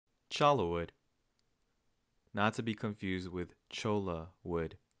Cholla wood, not to be confused with cholla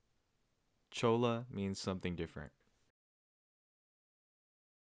wood. Cholla means something different.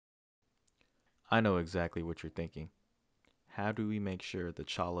 I know exactly what you're thinking. How do we make sure the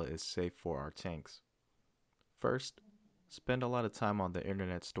cholla is safe for our tanks? First, spend a lot of time on the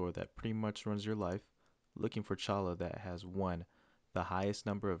internet store that pretty much runs your life looking for cholla that has one, the highest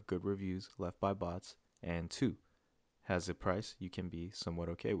number of good reviews left by bots, and two, has a price you can be somewhat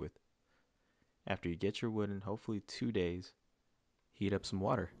okay with. After you get your wood in hopefully 2 days, heat up some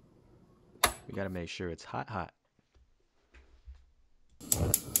water. We gotta make sure it's hot, hot.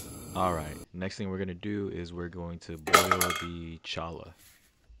 Alright, next thing we're gonna do is we're going to boil the cholla.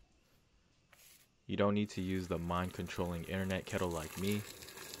 You don't need to use the mind controlling internet kettle like me,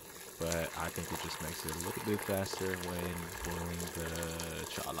 but I think it just makes it a little bit faster when boiling the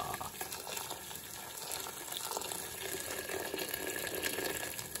cholla.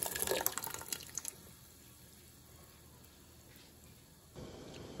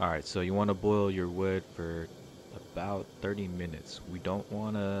 Alright, so you want to boil your wood for about 30 minutes. We don't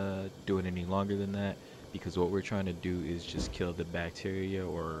want to do it any longer than that because what we're trying to do is just kill the bacteria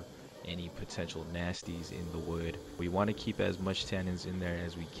or any potential nasties in the wood. We want to keep as much tannins in there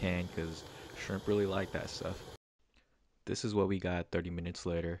as we can because shrimp really like that stuff. This is what we got 30 minutes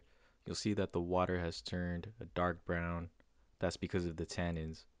later. You'll see that the water has turned a dark brown. That's because of the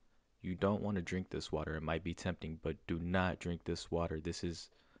tannins. You don't want to drink this water. It might be tempting, but do not drink this water. This is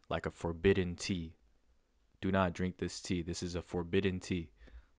like a forbidden tea. Do not drink this tea. This is a forbidden tea.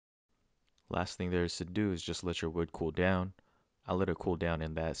 Last thing there is to do is just let your wood cool down. I let it cool down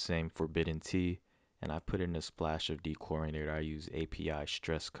in that same forbidden tea, and I put in a splash of dechlorinator. I use API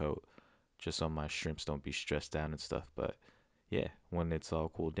stress coat just so my shrimps don't be stressed out and stuff. But yeah, when it's all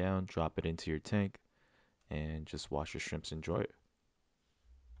cooled down, drop it into your tank and just watch your shrimps enjoy it.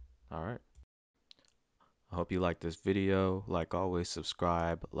 All right. I hope you like this video. Like always,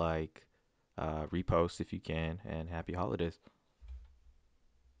 subscribe, like, repost if you can, and happy holidays.